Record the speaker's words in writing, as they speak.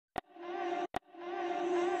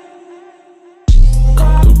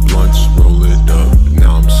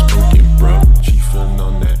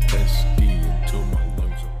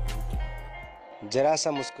जरा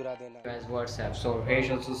सा मुस्कुरा देना। Guys, WhatsApp. So here's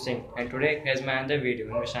also Singh, and today here's my another video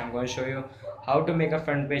in which I'm going to show you how to make a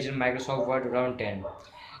front page in Microsoft Word round 10.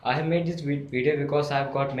 I have made this video because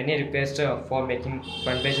I've got many requests for making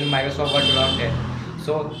front page in Microsoft Word round 10.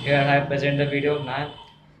 So here I present the video now.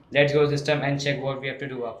 Let's go system and check what we have to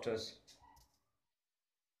do after.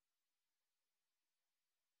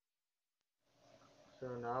 So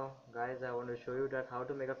now guys, I want to show you that how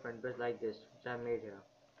to make a front page like this which I made here.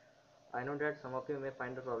 I know that some of you may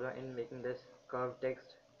find a problem in making this curved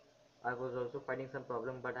text. I was also finding some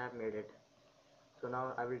problem, but I have made it. So now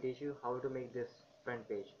I will teach you how to make this front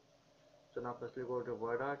page. So now firstly go to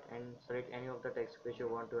word art and select any of the text which you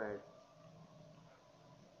want to add.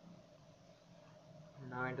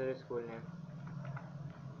 Now enter your school name.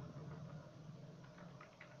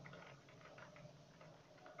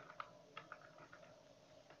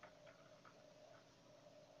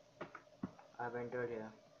 I have entered here,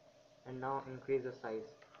 and now increase the size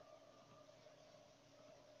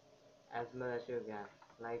as much as you can,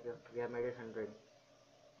 like we have made it 100.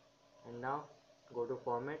 And now go to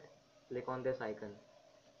format, click on this icon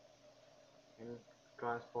and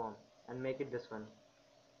transform and make it this one.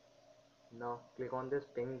 Now click on this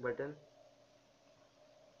pink button,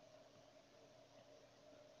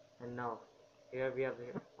 and now here we have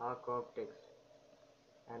our curved text,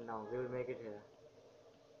 and now we will make it here.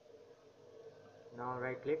 Now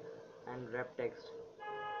right click and wrap text,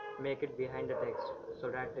 make it behind the text so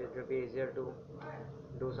that it will be easier to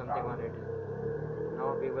do something on it.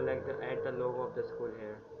 Now we will like to add the logo of the school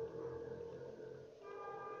here.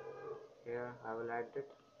 Here I will add it,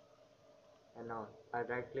 and now I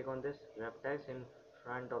right click on this wrap text in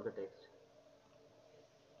front of the text.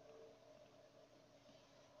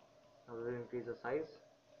 Now we will increase the size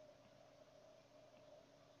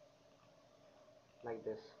like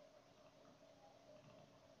this,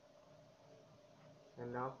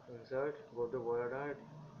 and now insert, go to word art,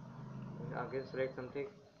 and again select something.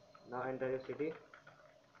 Now enter your city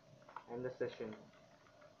and the session,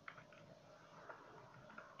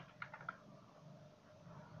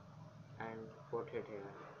 and put it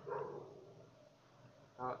here.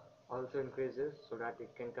 Now also increase this so that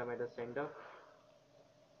it can come at the center,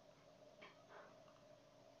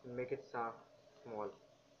 and make it small.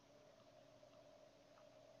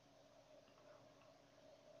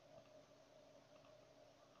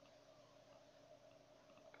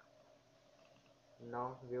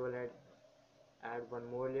 Now we will add one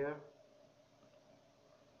more layer.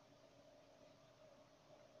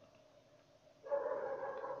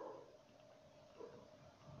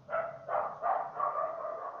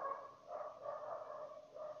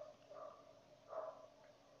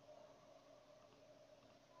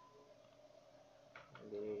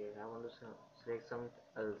 I want to select some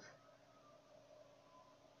else,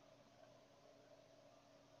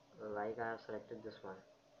 like I have selected this one,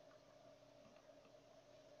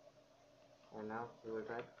 and now we will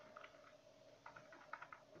type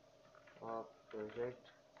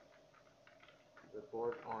project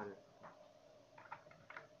report on,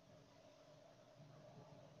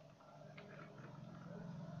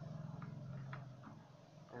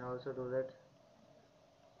 and also do that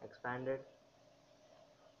expand it,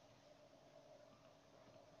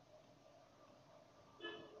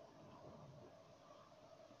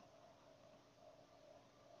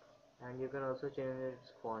 and you can also change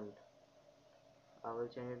its font. I will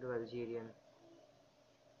change it to Algerian.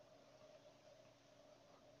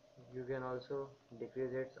 You can also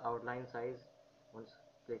decrease its outline size once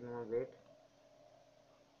clicking on weight,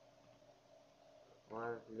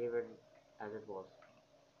 or leave it as it was.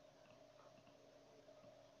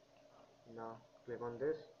 Now click on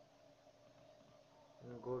this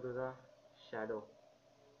and go to the shadow,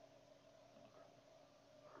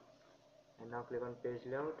 and now click on page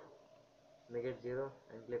layout, make it 0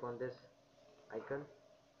 and click on this icon,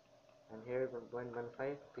 and here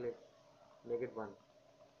 1.15, click, make it 1.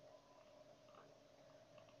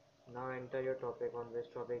 Now enter your topic, on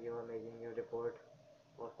which topic you are making your report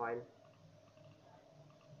or file.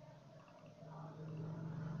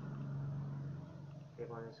 Click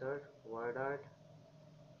on insert, word art.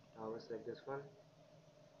 Now I will select this one.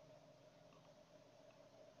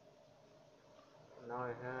 Now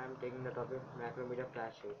here I am taking the topic Macromedia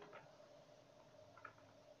flash sheet.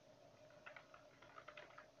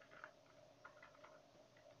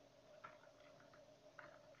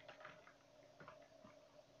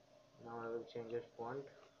 Now I will change its font,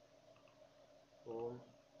 home.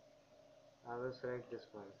 I will select this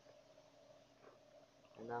one,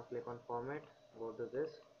 and now click on format, go to this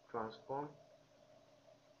transform,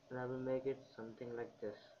 and I will make it something like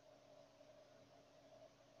this.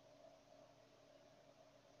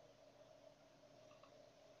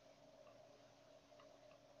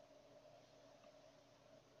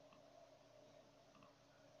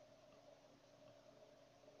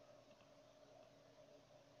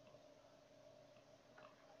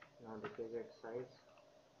 Now decrease its size,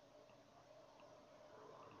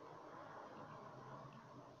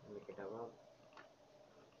 make it above,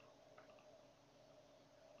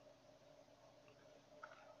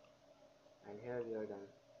 and here we are done.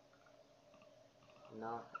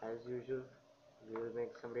 Now as usual we will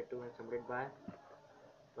make submit to and submit by.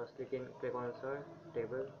 First click on insert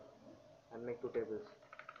table and make two tables.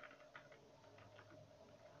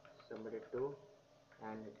 Submit it to,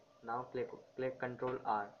 and now click Control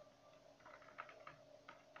R.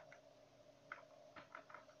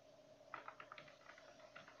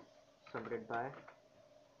 Submit it by,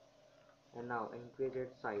 and now increase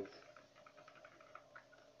its size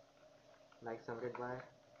like submit by.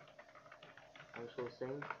 I'm so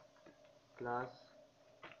saying class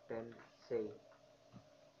 10 say,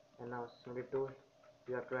 and now submit it to.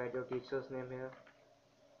 You have to write your teacher's name here.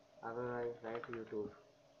 I will write YouTube.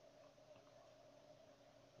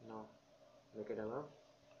 Now make it above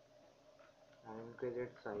and increase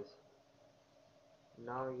its size.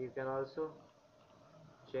 Now you can also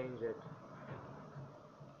change it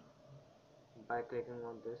by clicking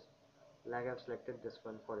on this, like I've selected this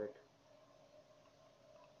one for it.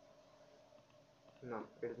 No,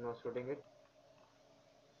 it is not suiting it.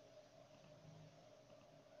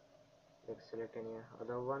 Let's select any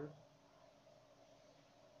other one.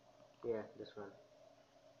 Yeah, this one.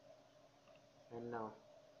 And now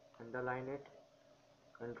underline it,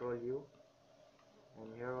 Control U, and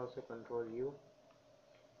here also Control U,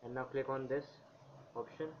 and now click on this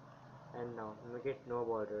option, and now make it no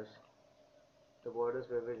borders. The borders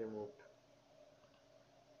will be removed.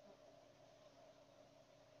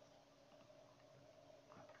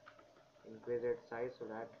 Increase its size so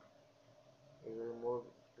that it will be more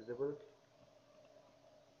visible.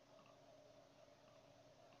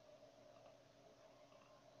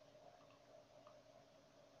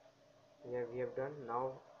 Yeah, we have done.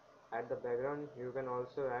 Now add the background. You can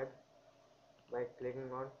also add by clicking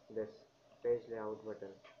on this page layout button.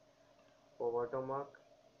 For watermark,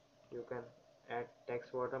 you can add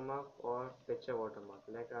text watermark or picture watermark.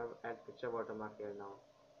 Like I've add picture watermark here now.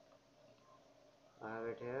 I have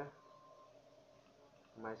it here,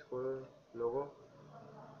 my school logo.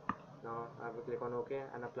 Now I will click on OK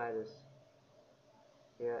and apply this.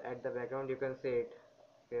 Here at the background you can see it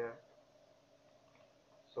here.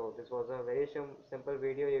 So this was a very simple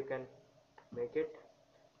video. You can make it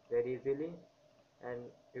very easily, and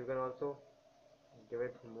you can also give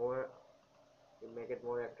it more, make it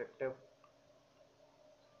more attractive.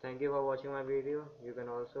 Thank you for watching my video. You can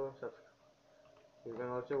also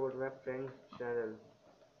go to my friend's channel,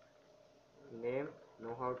 name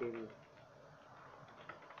Know How TV,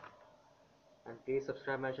 and please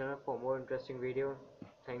subscribe my channel for more interesting video.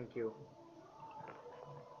 Thank you.